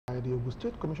by the Ogun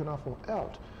State Commissioner for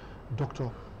Health, Dr.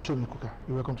 TOMI.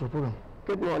 You're welcome to the program.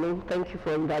 Good morning. Thank you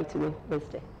for inviting me this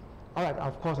day. All right,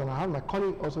 of course, and I have my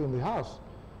colleague also in the house,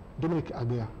 Dominic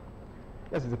Abeokuta.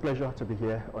 Yes, it's a pleasure to be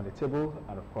here on the table,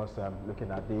 and of course, looking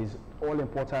at this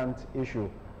all-important issue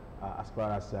as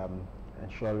far as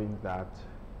ensuring that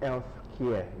health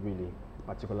care, really,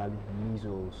 particularly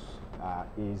measles,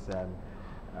 is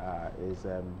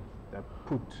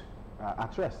put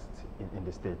at rest in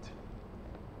the state.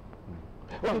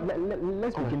 Well,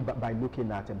 let's begin by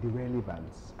looking at the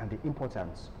relevance and the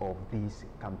importance of this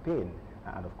campaign,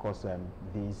 and of course,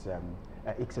 this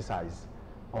exercise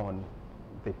on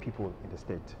the people in the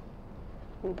state.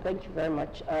 Thank you very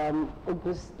much.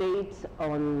 Ogun State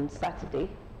on Saturday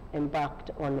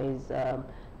embarked on his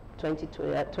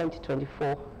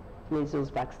 2024 measles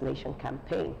vaccination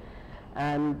campaign.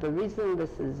 And the reason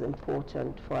this is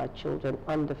important for our children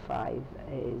under 5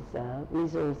 is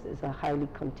measles is a highly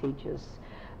contagious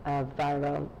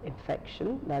viral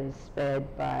infection that is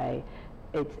spread by,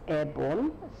 it's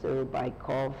airborne, so by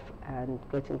cough and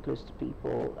getting close to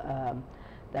people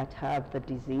that have the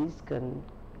disease,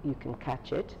 you can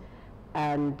catch it.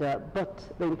 And but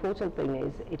the important thing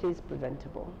is it is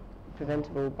preventable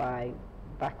by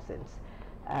vaccines.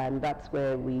 And that's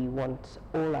where we want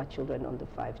all our children under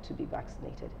 5 to be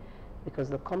vaccinated, because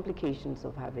the complications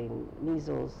of having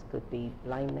measles could be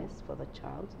blindness for the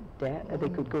child, they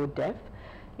could go deaf.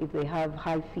 If they have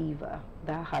high fever,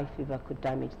 that high fever could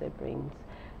damage their brain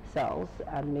cells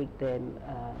and make them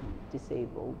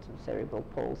disabled, cerebral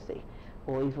palsy,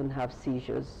 or even have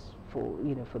seizures for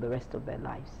the rest of their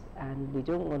lives. And we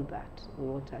don't want that. We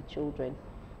want our children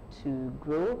to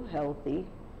grow healthy,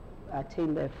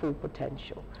 attain their full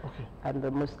potential. Okay. And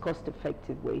the most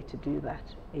cost-effective way to do that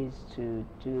is to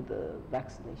do the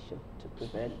vaccination to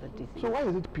prevent the disease. So why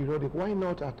is it periodic? Why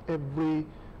not at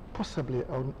possibly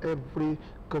on every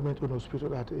government-owned hospital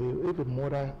that if a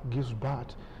mother gives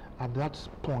birth, at that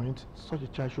point, such a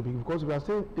child should be, because we are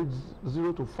saying it's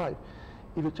 0 to 5.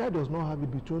 If a child does not have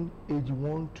it between age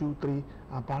 1, 2, 3,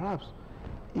 and perhaps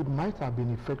it might have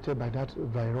been infected by that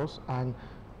virus, and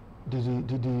the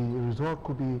result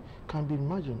can be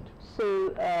imagined. So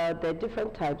there are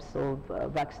different types of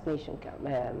vaccination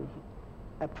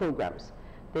programs.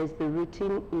 There's the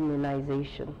routine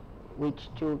immunization, which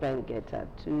children get at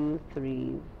 2,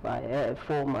 3,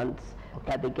 4 months,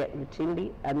 that they get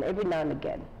routinely, and every now and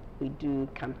again we do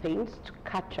campaigns to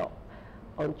catch up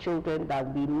on children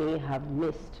that we may have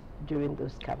missed during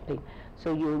those campaigns.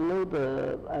 So you'll know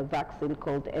the vaccine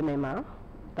called MMR,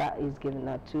 that is given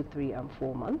at 2, 3, and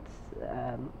 4 months.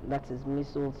 That is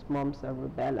measles, mumps, and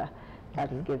rubella.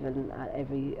 That's given at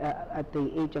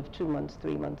the age of 2 months,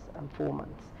 3 months, and 4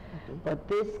 months. But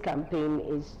this campaign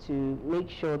is to make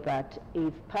sure that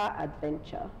if per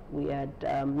adventure we had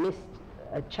missed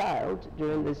a child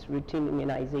during this routine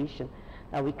immunization,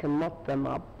 that we can mop them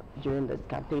up during this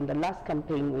campaign. The last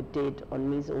campaign we did on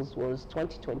measles was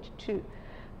 2022,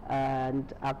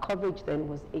 and our coverage then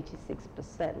was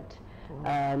 86%.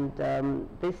 And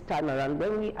this time around,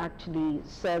 when we actually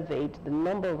surveyed the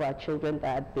number of our children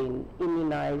that had been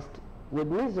immunized with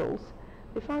measles,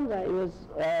 we found that it was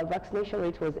vaccination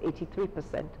rate was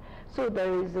 83%. So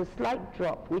there is a slight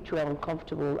drop, which we're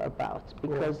uncomfortable about,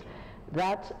 because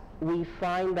that we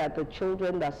find that the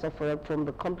children that suffer from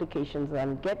the complications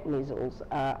and get measles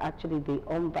are actually the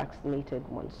unvaccinated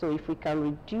ones. So if we can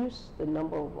reduce the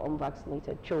number of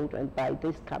unvaccinated children by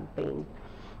this campaign,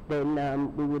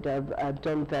 then we would have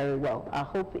done very well. Our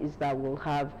hope is that we'll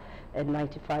have a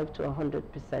 95 to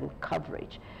 100%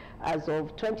 coverage. As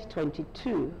of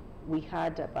 2022, we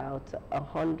had about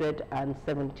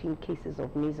 117 cases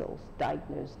of measles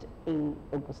diagnosed in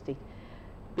Ogun State.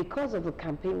 Because of the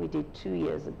campaign we did 2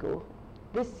 years ago,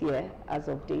 this year, as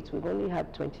of date, we've only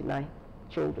had 29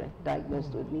 children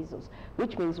diagnosed with measles,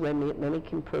 which means we're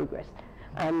making progress.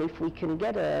 And if we can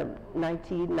get a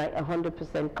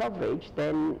 100% coverage,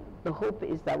 then the hope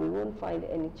is that we won't find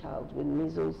any child with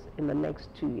measles in the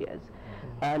next 2 years.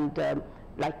 And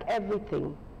like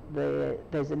everything,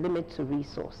 there's a limit to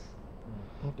resource.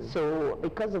 So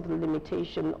because of the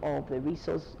limitation of the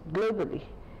resource globally,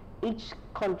 each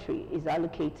country is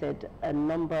allocated a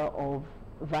number of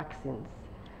vaccines.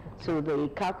 So they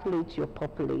calculate your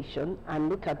population and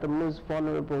look at the most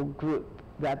vulnerable group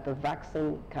that the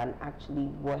vaccine can actually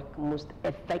work most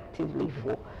effectively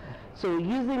for. So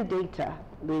using data,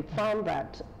 they found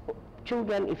that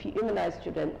children, if you immunize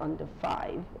children under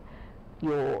 5,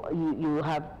 you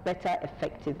have better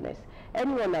effectiveness.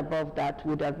 Anyone above that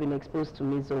would have been exposed to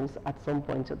measles at some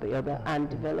point or the other and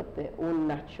develop their own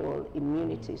natural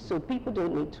immunity. So people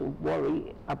don't need to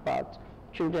worry about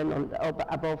children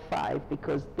above 5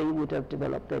 because they would have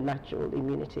developed their natural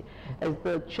immunity. As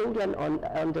the children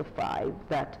under 5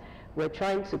 that we're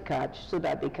trying to catch so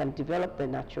that they can develop their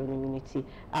natural immunity.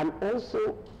 And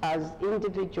also, as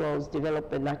individuals develop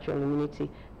their natural immunity,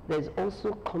 there's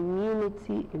also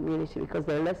community immunity because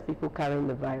there are less people carrying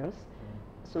the virus,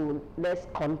 so less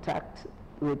contact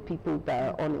with people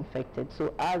that are uninfected.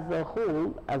 So as a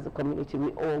whole, as a community,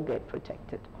 we all get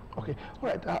protected. Okay, all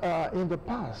right. In the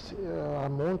past, I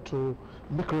want to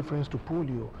make reference to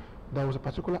polio. There was a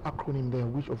particular acronym there,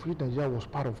 which Nigeria was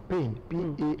part of PAIN,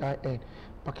 P-A-I-N,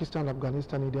 Pakistan,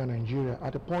 Afghanistan, India, Nigeria.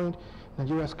 At the point,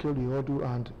 Nigeria scaled the hurdle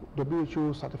and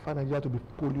WHO certified Nigeria to be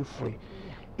polio-free.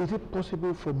 Is it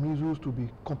possible for measles to be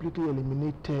completely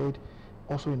eliminated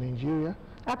also in Nigeria?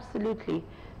 Absolutely,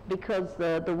 because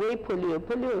the way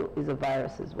polio is a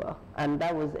virus as well, and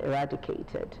that was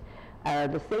eradicated.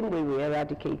 The same way we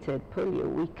eradicated polio,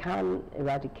 we can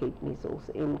eradicate measles.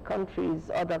 In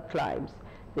countries, other climes,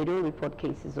 they don't report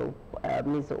cases of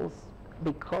measles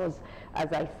because,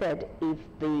 as I said,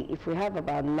 if we have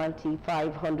about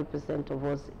 95–100% of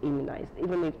us immunized,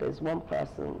 even if there's one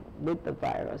person with the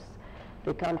virus,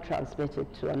 they can't transmit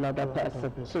it to another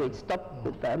person. So it stopped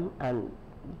with them, and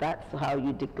that's how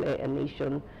you declare a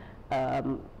nation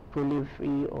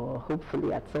polio-free, or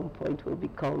hopefully at some point will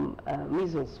become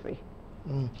measles-free.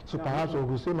 So perhaps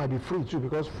we say might be free too,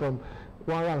 because from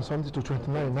 100 to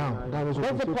 29 now. There's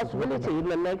a possibility in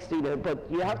the next year, but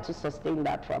you have to sustain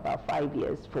that for about 5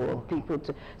 years for people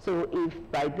to. So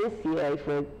if by this year, if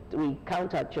we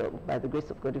count our children, by the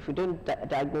grace of God, if we don't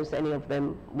diagnose any of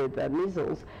them with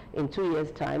measles in 2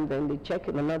 years' time, then they check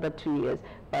in another 2 years.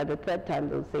 By the third time,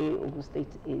 they'll say Ogun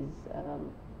State is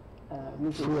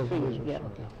measles-free. Yeah.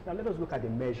 Okay. Now let us look at the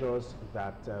measures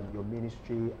that your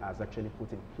ministry has actually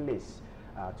put in place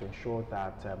to ensure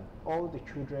that all the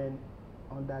children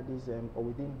under this or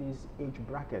within this age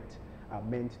bracket are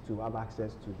meant to have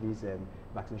access to this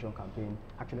vaccination campaign,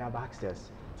 actually have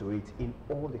access to it in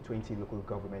all the 20 local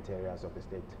government areas of the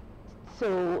state.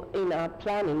 So in our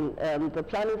planning, the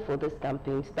planning for this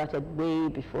campaign started way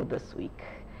before this week,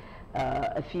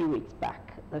 a few weeks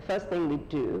back. The first thing we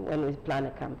do when we plan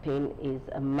a campaign is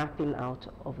a mapping out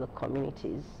of the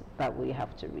communities that we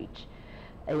have to reach.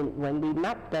 And when we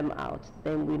map them out,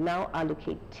 then we now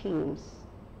allocate teams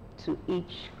to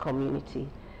each community,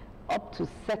 up to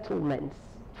settlements.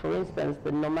 For instance,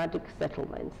 the nomadic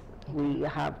settlements, we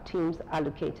have teams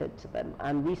allocated to them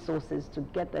and resources to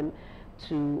get them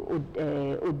to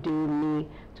Oduni,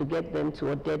 to get them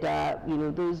to Odeda, you know,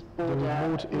 those border,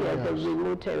 the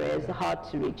remote areas, hard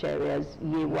to reach areas,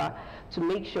 Yewa, to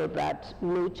make sure that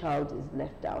no child is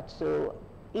left out. So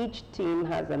each team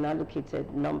has an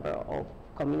allocated number of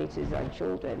communities and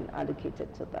children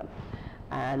allocated to them.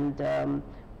 And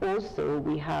also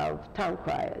we have town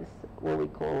criers, what we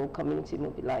call community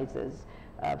mobilizers,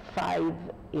 5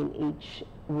 in each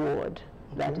ward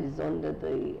that is under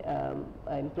the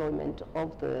employment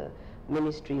of the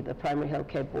ministry, the Primary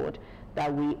Healthcare Board,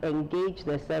 that we engage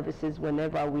their services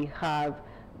whenever we have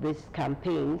these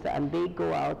campaigns, and they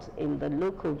go out in the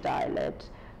local dialect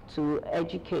to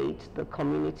educate the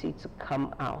community to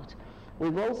come out.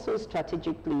 We've also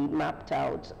strategically mapped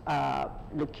out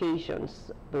locations.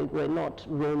 We're not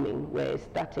roaming, we're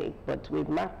static, but we've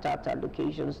mapped out our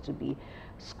locations to be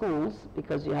schools,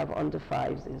 because you have under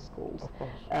 5s in schools.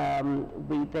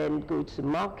 We then go to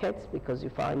markets, because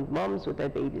you find moms with their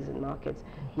babies in markets.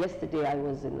 Yesterday I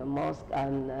was in a mosque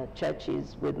and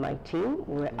churches with my team.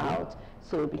 We were out,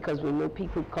 so because we know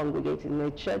people congregate in the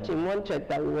church. In one church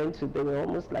that we went to, there were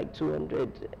almost like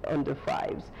 200 under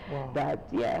 5s. That,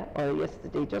 or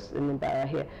yesterday just in Mbara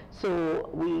here. So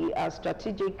we are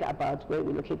strategic about where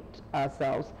we locate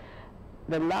ourselves.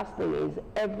 The last thing is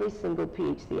every single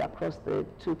PHC across the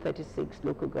 236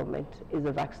 local government is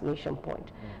a vaccination point.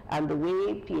 And the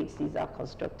way PHCs are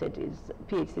constructed is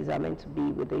PHCs are meant to be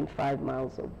within 5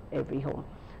 miles of every home.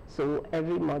 So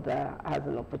every mother has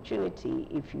an opportunity.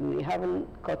 If we haven't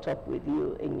caught up with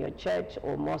you in your church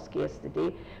or mosque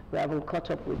yesterday, we haven't caught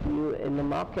up with you in the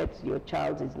market, your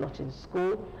child is not in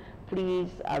school, please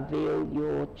avail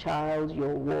your child,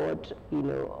 your ward, you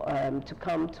know, to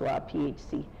come to our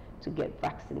PHC to get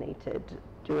vaccinated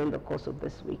during the course of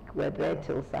this week. We're there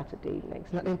till Saturday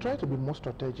next week. In trying to be more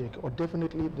strategic, or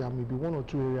definitely there may be 1 or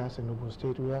 2 areas in Ogun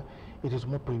State where it is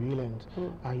more prevalent,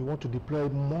 and you want to deploy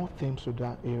more things to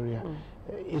that area.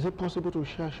 Is it possible to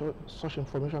share such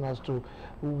information as to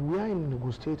where in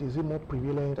Ogun State is it more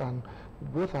prevalent, and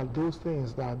what are those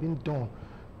things that are being done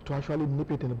to actually nip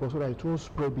it in the bud so that it won't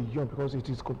spread beyond, because it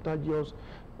is contagious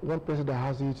one person that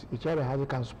has it, a child that has it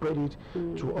can spread it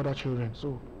to other children.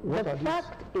 So what the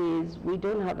fact is we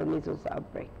don't have a measles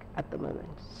outbreak at the moment,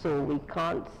 so we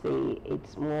can't say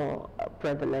it's more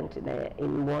prevalent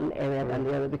in one area than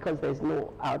the other because there's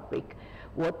no outbreak.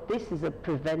 What this is a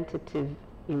preventative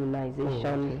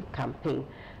immunization campaign.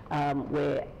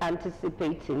 We're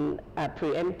anticipating,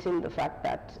 preempting the fact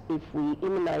that if we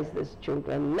immunize these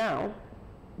children now,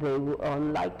 they are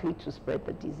unlikely to spread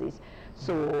the disease.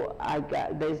 So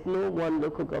there's no one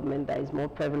local government that is more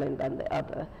prevalent than the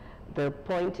other. The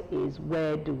point is,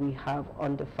 where do we have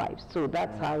under 5? So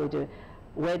that's how we do it.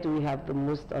 Where do we have the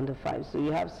most under 5? So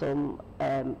you have some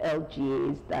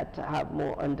LGAs that have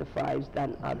more under 5s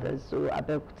than others. So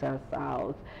Abeokuta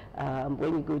South,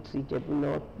 when you go to Ijebu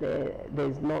North,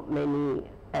 there's not many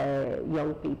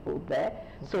young people there.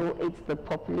 So it's the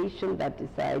population that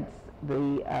decides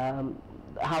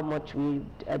how much we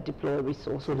deploy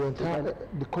resources. So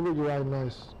the coverage right now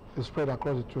is spread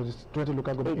across the 20 local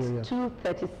government areas. It's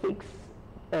 236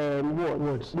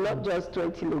 wards, not just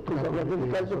 20 local governments,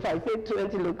 because if I say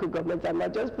 20 local governments, I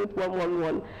might just put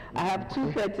 111. I have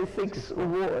 236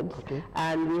 wards,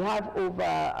 and we have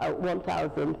over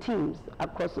 1,000 teams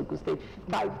across Ogun State.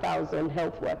 5,000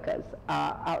 health workers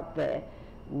are out there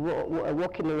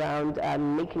walking around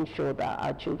and making sure that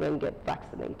our children get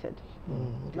vaccinated.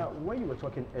 Now, when you were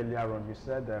talking earlier on, you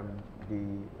said the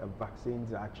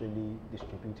vaccines are actually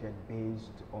distributed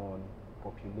based on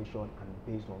population and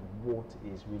based on what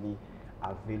is really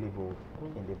available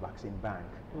in the vaccine bank.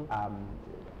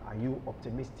 Are you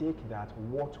optimistic that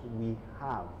what we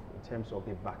have in terms of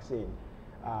the vaccine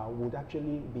would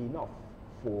actually be enough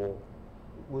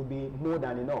will be more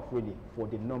than enough really for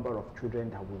the number of children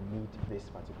that will need this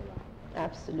particular?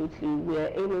 Absolutely. We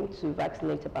are aiming to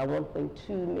vaccinate about 1.2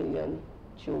 million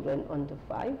children under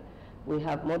 5. We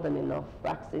have more than enough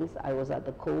vaccines. I was at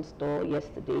the cold store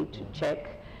yesterday to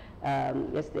check,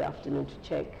 yesterday afternoon to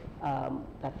check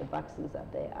that the vaccines are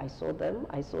there. I saw them.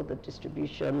 I saw the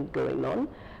distribution going on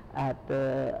at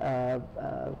the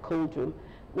cold room.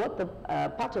 What the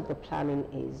part of the planning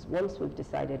is, once we've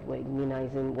decided we're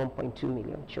immunizing 1.2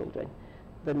 million children,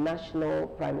 the National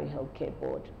Primary Health Care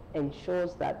Board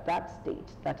ensures that that state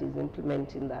that is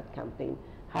implementing that campaign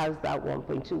has that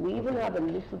 1.2. We even have a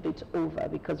little bit over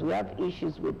because we have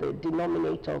issues with the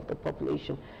denominator of the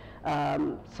population.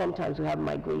 Sometimes we have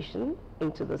migration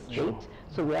into the state,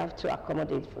 so we have to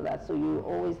accommodate for that. So you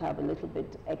always have a little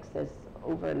bit excess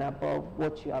over and above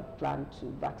what you have planned to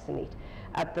vaccinate.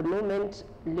 At the moment,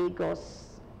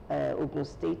 Lagos, Ogun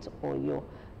State, Oyo,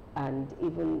 and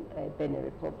even Benin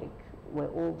Republic, we're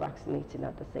all vaccinating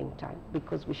at the same time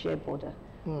because we share border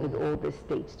with all the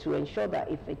states to ensure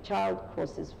that if a child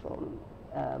crosses from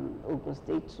Ogun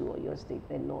State to Oyo State,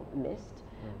 they're not missed.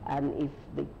 And if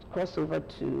they cross over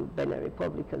to Benin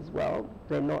Republic as well,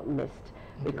 they're not missed.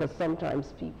 Because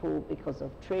sometimes people, because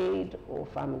of trade or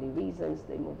family reasons,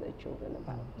 they move their children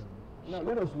about. Now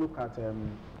let us look at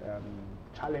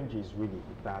challenges really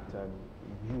that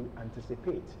you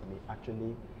anticipate may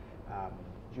actually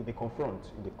you may confront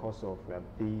in the course of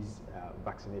these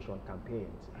vaccination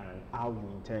campaigns, and how you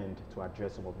intend to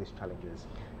address some of these challenges.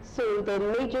 So the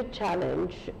major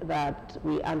challenge that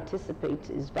we anticipate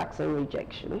is vaccine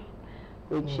rejection,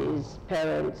 which is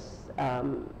parents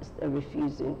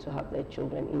refusing to have their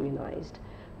children immunized.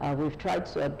 We've tried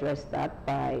to address that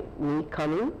by me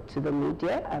coming to the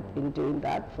media. I've been doing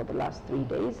that for the last 3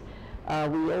 days.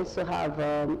 We also have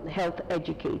health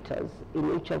educators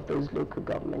in each of those local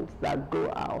governments that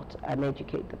go out and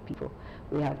educate the people.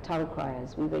 We have town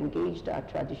criers. We've engaged our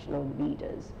traditional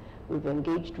leaders. We've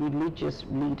engaged religious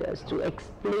leaders to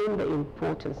explain the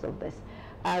importance of this.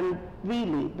 And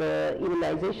really, the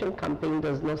immunization campaign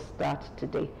does not start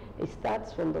today. It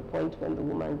starts from the point when the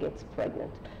woman gets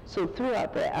pregnant. So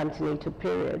throughout the antenatal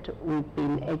period, we've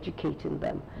been educating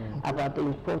them about the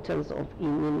importance of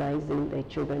immunizing their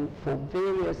children for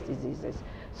various diseases.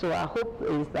 So our hope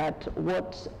is that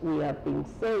what we have been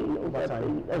saying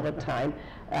over time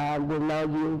will now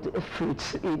yield fruit.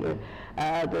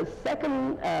 The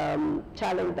second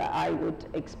challenge that I would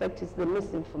expect is the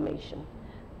misinformation.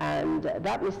 And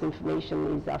that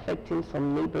misinformation is affecting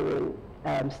some neighboring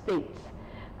states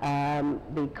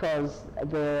because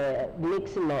the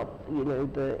mixing up,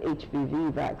 the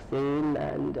HPV vaccine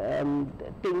and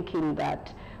thinking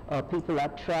that people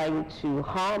are trying to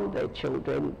harm their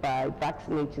children by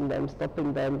vaccinating them,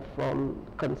 stopping them from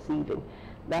conceiving.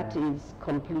 That is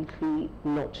completely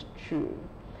not true,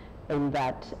 in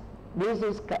that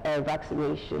measles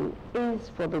vaccination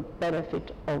is for the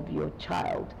benefit of your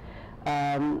child.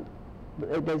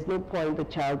 there's no point the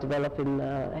child developing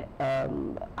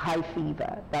high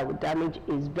fever that would damage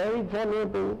his very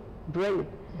vulnerable brain.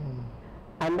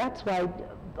 And that's why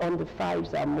on the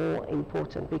 5s are more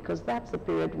important, because that's the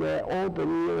period where all the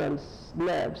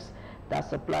nerves that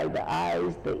supply the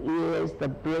eyes, the ears, the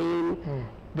brain,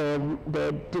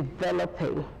 they're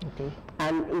developing. Okay.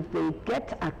 And if they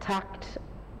get attacked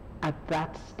at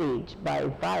that stage by a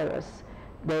virus,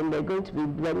 then they're going to be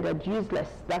rendered useless.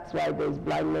 That's why there's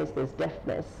blindness, there's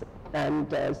deafness, and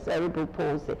cerebral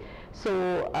palsy.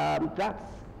 So that's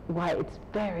why it's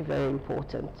very, very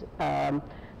important.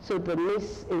 So the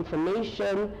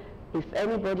misinformation, if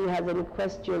anybody has any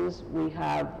questions, we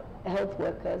have health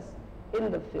workers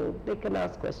in the field. They can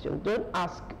ask questions. Don't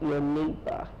ask your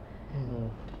neighbor.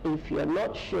 If you're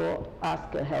not sure,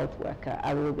 ask a health worker.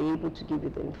 I will be able to give you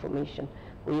the information.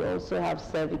 We also have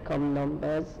Servicom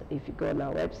numbers. If you go on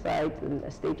our website, and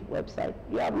a state website,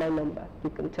 you have my number.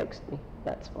 You can text me.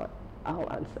 That's fine. I'll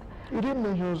answer. You didn't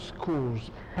mention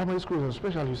schools, primary schools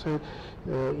especially. You said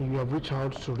you have reached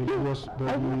out to religious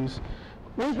bodies.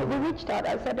 We reached out.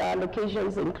 I said our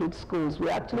locations include schools. We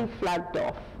actually flagged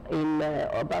off in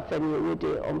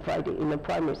Obafemi on Friday in a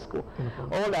primary school.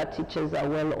 All our teachers are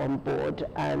well on board,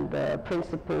 and the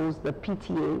principals, the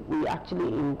PTA, we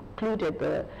actually included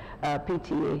the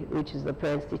PTA, which is the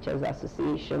Parents Teachers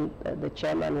Association. The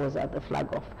chairman was at the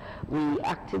flag off. We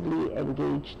actively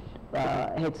engaged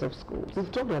heads of schools. We've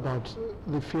talked about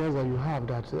the fears that you have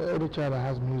that any child that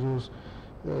has measles,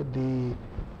 the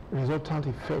resultant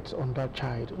effects on that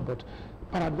child. But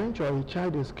peradventure, a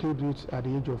child escaped it at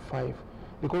the age of 5.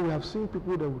 Because we have seen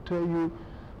people that will tell you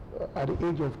at the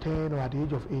age of 10 or at the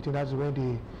age of 18, that's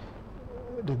when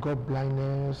they got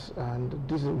blindness, and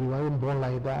we weren't born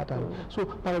like that. And so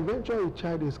peradventure, a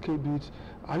child escaped it.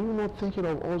 Are you not thinking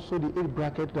of also the age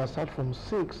bracket that starts from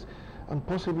 6 and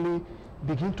possibly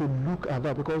begin to look at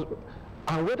that? Because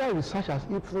our weather research has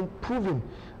even proven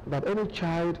that any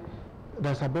child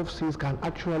that's above 6 can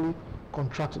actually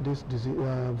contract this disease,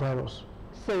 virus.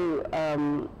 So,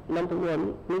 number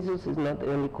one, measles is not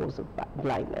the only cause of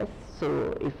blindness.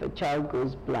 So if a child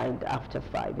goes blind after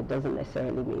 5, it doesn't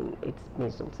necessarily mean it's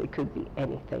measles. It could be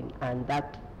anything. And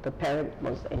that the parent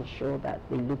must ensure that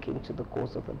they look into the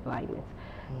cause of the blindness.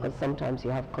 Because sometimes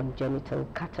you have congenital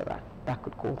cataract that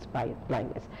could cause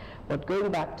blindness. But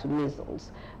going back to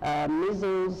measles, a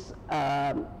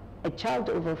child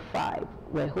over 5,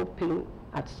 we're hoping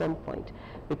at some point,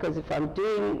 because if I'm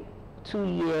doing 2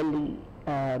 yearly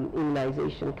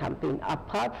immunization campaign,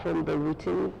 apart from the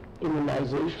routine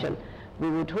immunization, we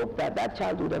would hope that that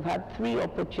child would have had 3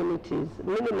 opportunities,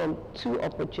 minimum 2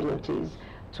 opportunities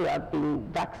to have been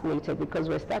vaccinated, because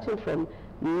we're starting from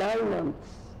 9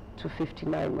 months to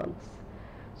 59 months.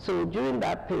 So during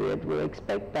that period, we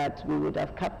expect that we would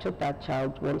have captured that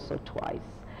child once or twice.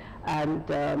 And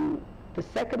the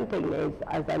second thing is,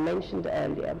 as I mentioned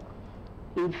earlier,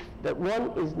 if the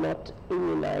one is not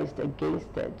immunized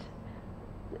against it,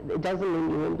 it doesn't mean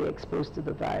you won't be exposed to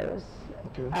the virus.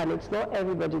 Okay. And it's not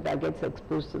everybody that gets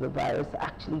exposed to the virus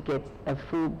actually gets a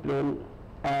full-blown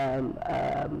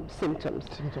symptoms.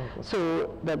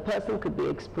 So the person could be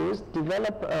exposed,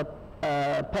 develop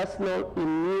a personal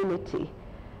immunity,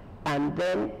 and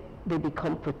then they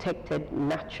become protected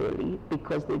naturally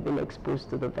because they've been exposed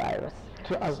to the virus.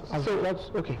 So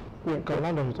that's okay. Yeah,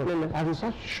 as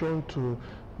research shown to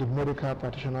the medical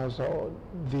practitioners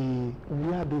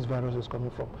where this virus is coming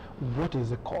from, what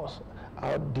is the cause?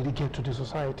 How did it get to the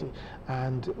society?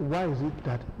 And why is it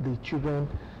that the children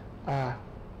are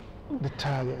the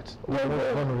target,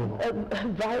 vulnerable?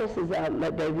 Viruses are,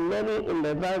 there's many in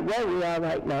the where we are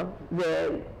right now.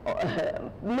 There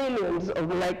are millions of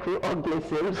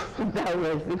microorganisms that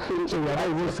we're sitting. So we're not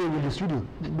even safe in the studio?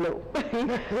 No.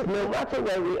 No matter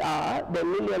where we are, there are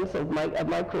millions of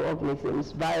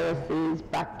microorganisms, viruses,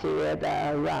 bacteria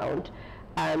that are around.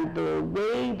 And the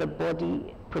way the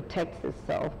body protects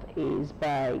itself is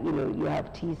by, you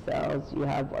have T cells, you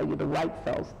have the white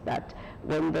cells, that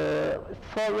when the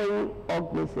foreign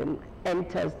organism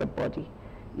enters the body,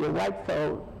 your white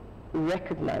cell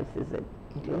recognizes it.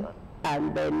 Okay.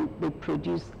 And then they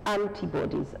produce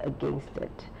antibodies against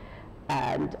it.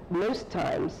 And most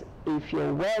times, if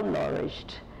you're well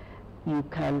nourished, you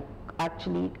can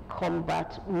actually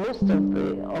combat most of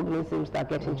the organisms that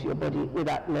get into your body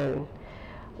without knowing.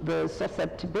 The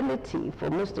susceptibility for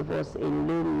most of us in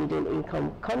low middle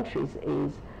income countries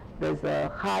is there's a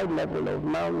high level of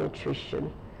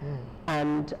malnutrition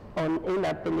and an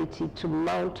inability to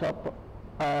mount up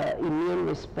immune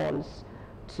response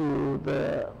to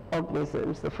the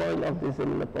organisms, the foreign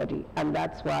organism in the body. And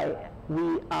that's why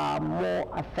we are more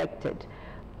affected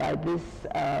by these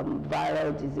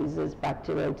viral diseases,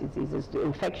 bacterial diseases, to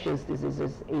infectious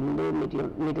diseases in low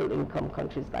middle income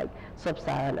countries like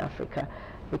sub-Saharan Africa,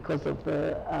 because of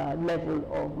the level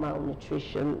of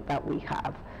malnutrition that we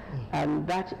have. And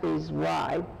that is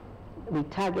why we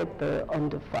target the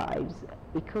under 5s,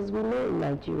 because we know in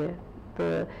Nigeria,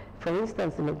 for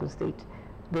instance in Ogun State,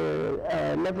 the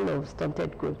level of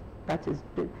stunted growth, that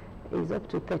is up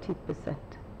to 30%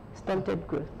 stunted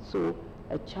growth. So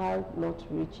a child not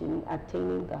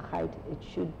attaining the height it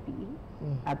should be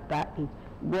at that age,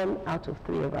 1 out of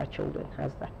 3 of our children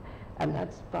has that. And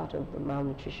that's part of the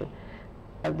malnutrition.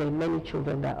 And there are many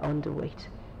children that are underweight.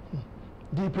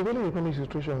 The prevailing economic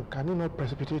situation, can it not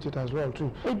precipitate it as well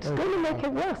too? It's going to make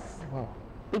it worse. Wow.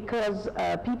 Because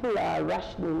people are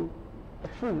rationing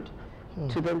food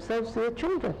to themselves, to their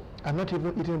children. And not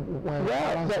even eating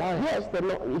balanced diet. Yes, they're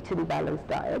not eating balanced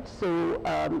diet. So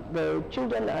the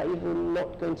children are even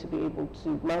not going to be able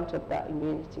to mount up that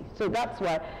immunity. So that's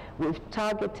why we've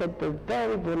targeted the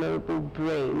very vulnerable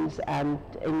brains and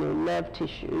nerve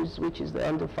tissues, which is the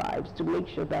under 5s, to make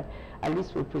sure that at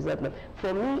least we preserve them.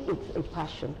 For me, it's a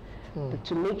passion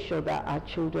to make sure that our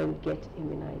children get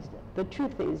immunized. The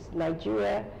truth is,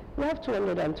 Nigeria, we have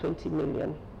 220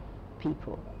 million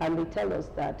people, and they tell us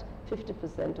that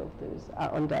 50% of those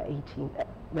are under 18,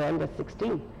 they're under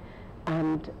 16.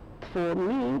 And for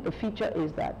me, the future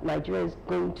is that Nigeria is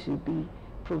going to be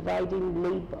providing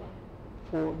labor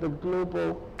for the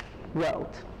global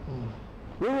world.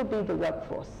 We will be the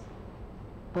workforce.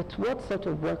 But what sort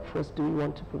of workforce do we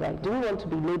want to provide? Do we want to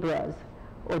be laborers,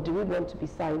 or do we want to be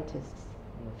scientists,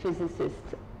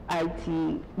 physicists,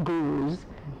 IT gurus,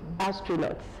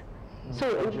 astronauts? So,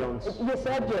 surgeons,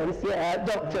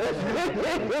 doctors.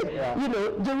 You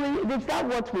know, is that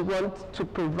what we want to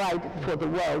provide for the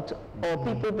world? Or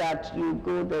people that you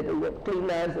go, the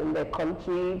cleaners in their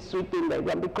country, sweeping their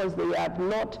ground, because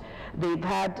they've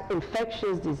had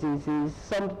infectious diseases,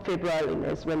 some febrile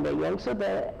illness when they're young, so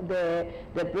their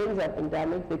brains have been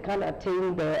damaged, they can't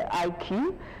attain the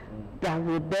IQ that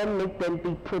would then make them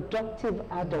be productive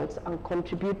adults and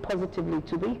contribute positively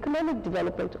to the economic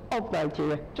development of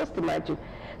Nigeria. Just imagine.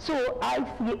 So I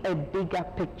see a bigger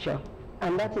picture,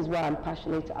 and that is why I'm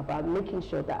passionate about making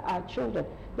sure that our children,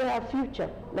 they are future.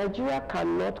 Nigeria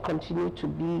cannot continue to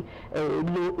be a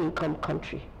low-income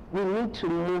country. We need to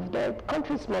move. The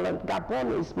country is smaller.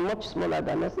 Gabon is much smaller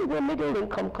than us. It's a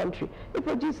middle-income country. It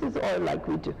produces oil like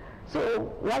we do.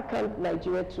 So why can't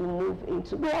Nigeria to move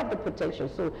into, we have the potential.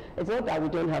 So it's not that we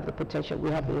don't have the potential.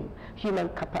 We have the human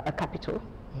capital.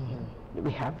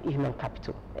 We have human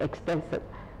capital, extensive.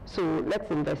 So let's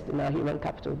invest in our human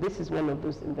capital. This is one of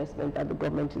those investments that the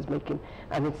government is making.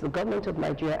 And it's the government of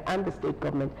Nigeria and the state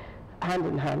government, hand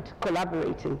in hand,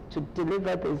 collaborating to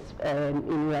deliver this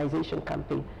immunization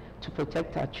campaign to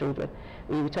protect our children.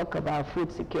 We talk about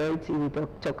food security, we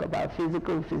talk about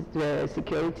physical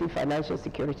security, financial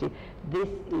security. This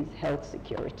is health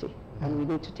security, and we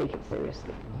need to take it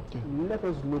seriously. Let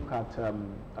us look at,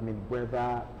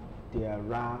 whether there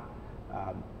are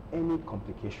any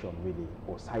complication really,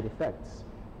 or side effects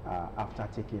after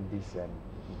taking these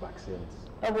vaccines.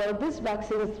 Well, these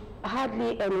vaccines,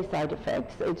 hardly any side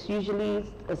effects. It's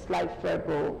usually a slight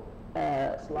febrile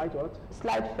slight what?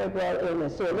 Slight febrile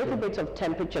illness, so a little bit of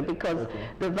temperature, because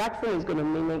the vaccine is going to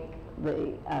mimic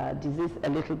the disease a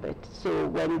little bit. So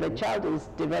when the child is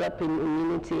developing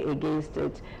immunity against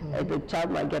it, the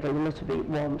child might get a little bit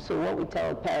warm. So what we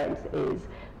tell parents is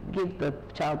give the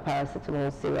child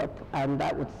paracetamol syrup, and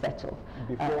that would settle.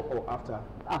 Before or after?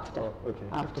 After. Oh, okay.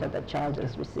 After the child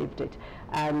has received it.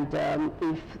 And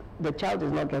if the child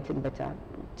is not getting better,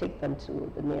 take them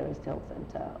to the nearest health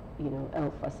center,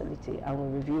 health facility, and we'll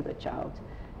review the child.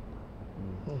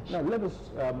 Now, let us,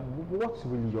 what's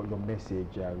really your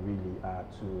message really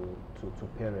to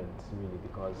parents, really,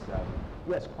 because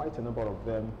yes, quite a number of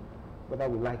them, whether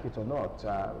we like it or not,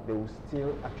 they will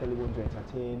still actually want to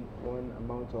entertain one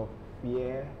amount of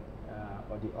fear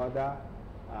or the other.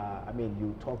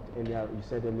 You talked earlier, you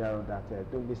said earlier on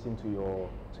that don't listen to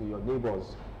your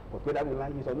neighbors, but whether we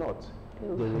like it or not, they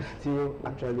will still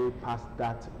actually pass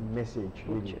that message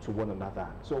really to one another.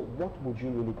 So what would you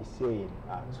really be saying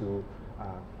to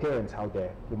parents out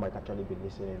there who might actually be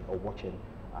listening or watching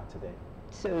today?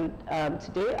 So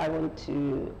today I want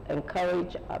to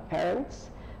encourage our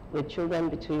parents with children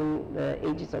between the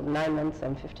ages of 9 months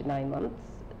and 59 months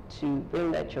to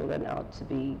bring their children out to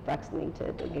be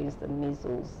vaccinated against the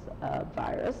measles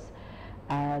virus.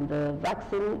 And the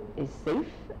vaccine is safe,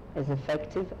 is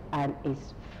effective, and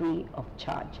is free of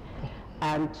charge.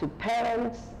 And to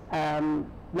parents,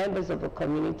 members of the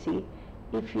community,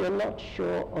 If you're not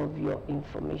sure of your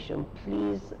information,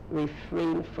 please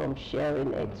refrain from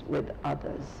sharing it with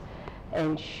others.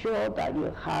 Ensure that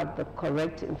you have the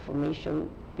correct information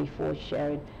before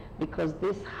sharing, because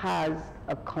this has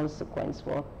a consequence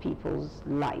for people's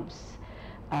lives.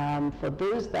 For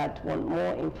those that want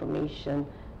more information,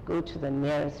 go to the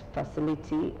nearest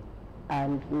facility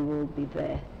and we will be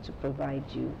there to provide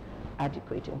you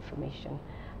adequate information.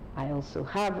 I also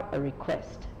have a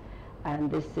request,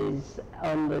 and this is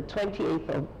on the 28th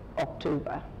of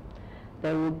October.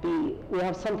 We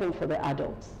have something for the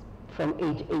adults from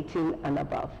age 18 and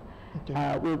above.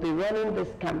 Okay. We'll be running this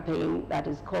campaign that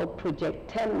is called Project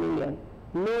 10 Million,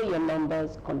 Know Your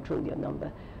Numbers, Control Your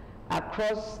Number,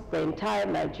 across the entire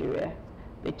Nigeria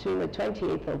between the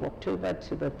 28th of October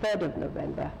to the 3rd of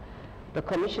November. The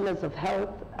Commissioners of Health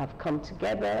have come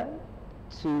together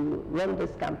to run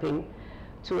this campaign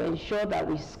to ensure that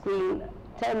we screen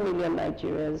 10 million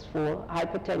Nigerians for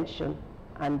hypertension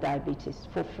and diabetes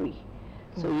for free.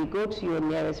 So you go to your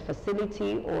nearest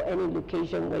facility or any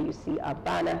location where you see a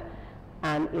banner,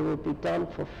 and it will be done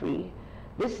for free.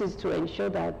 This is to ensure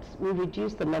that we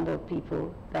reduce the number of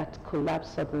people that collapse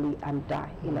suddenly and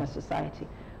die in our society.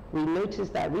 We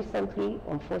noticed that recently,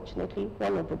 unfortunately,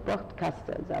 one of the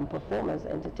broadcasters and performers,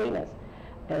 entertainers,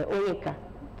 Oyeka,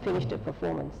 finished a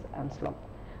performance and slumped.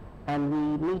 And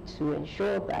we need to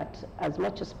ensure that as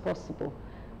much as possible,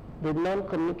 the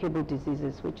non-communicable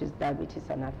diseases, which is diabetes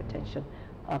and hypertension,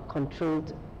 are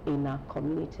controlled in our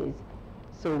communities.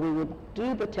 So we would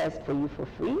do the test for you for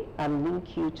free and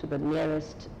link you to the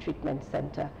nearest treatment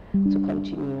center to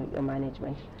continue your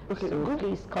management. Okay, so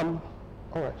please come.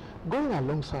 All right. Going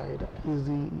alongside is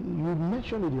you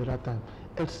mentioned it the other time,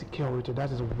 health security.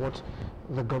 That is what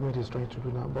the government is trying to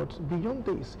do now. But beyond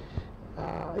this,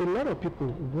 a lot of people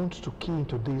want to key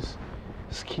into this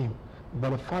scheme,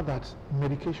 but the fact that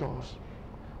medications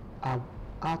are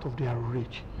out of their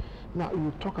reach. Now,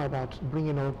 you talk about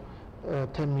bringing up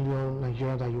 10 million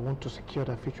Nigerians that you want to secure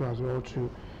their future as well to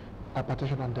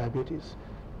hypertension and diabetes.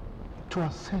 To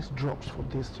access drugs for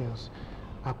these things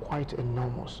are quite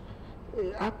enormous.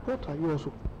 What are you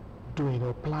also doing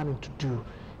or planning to do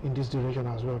in this direction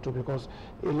as well too? Because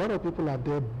a lot of people are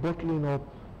there bottling up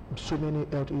so many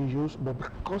health issues, but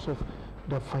because of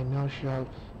the financial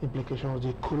implications,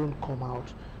 they couldn't come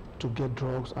out to get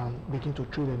drugs and begin to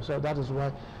treat them. So that is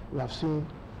why we have seen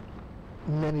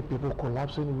many people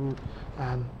collapsing,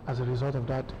 and as a result of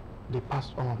that, they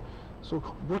passed on. So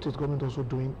what is government also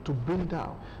doing to bring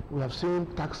down? We have seen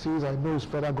taxes, I know it's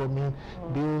federal government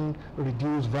being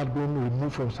reduced, VAT being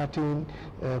removed from certain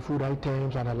food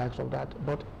items and the likes of that.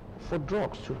 But for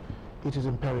drugs too, it is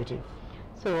imperative.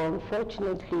 So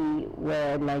unfortunately,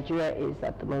 where Nigeria is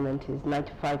at the moment is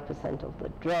 95% of the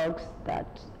drugs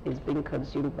that is being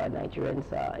consumed by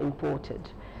Nigerians are imported.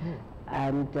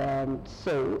 And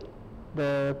so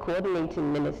the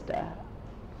coordinating minister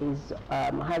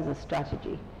has a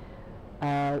strategy,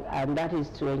 and that is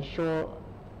to ensure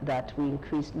that we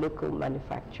increase local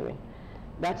manufacturing.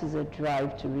 That is a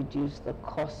drive to reduce the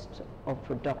cost of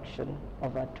production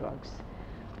of our drugs.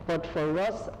 But for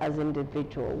us as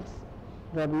individuals,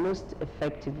 the most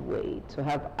effective way to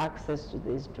have access to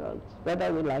these drugs,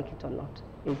 whether we like it or not,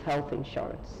 is health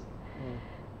insurance.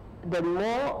 The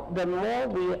more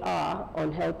we are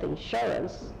on health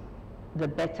insurance, the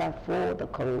better for the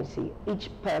community. Each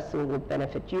person will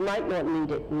benefit. You might not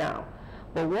need it now,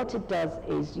 but what it does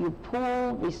is you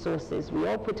pool resources. We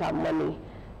all put our money,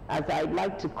 as I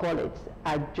like to call it,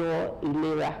 Ajo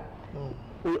Ilera.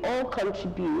 We all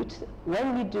contribute.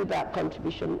 When we do that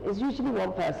contribution, it's usually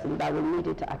one person that will need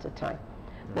it at a time.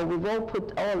 But we've all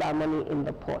put all our money in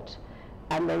the pot.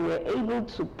 And then we're able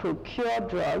to procure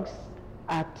drugs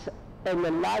in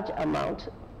a large amount,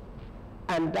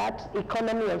 and that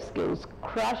economy of scales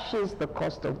crushes the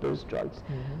cost of those drugs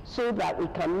so that we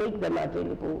can make them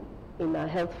available in our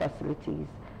health facilities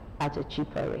at a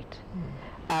cheaper rate.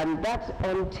 And that's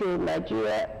until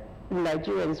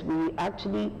Nigerians, we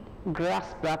actually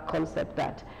grasp that concept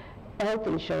that health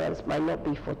insurance might not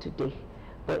be for today,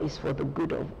 but it's for the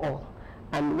good of all.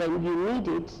 And when you need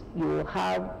it, you will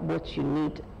have what you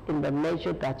need in the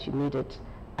measure that you need it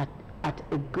at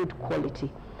a good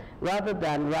quality. Rather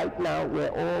than right now, we're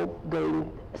all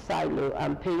going silo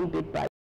and paying bit by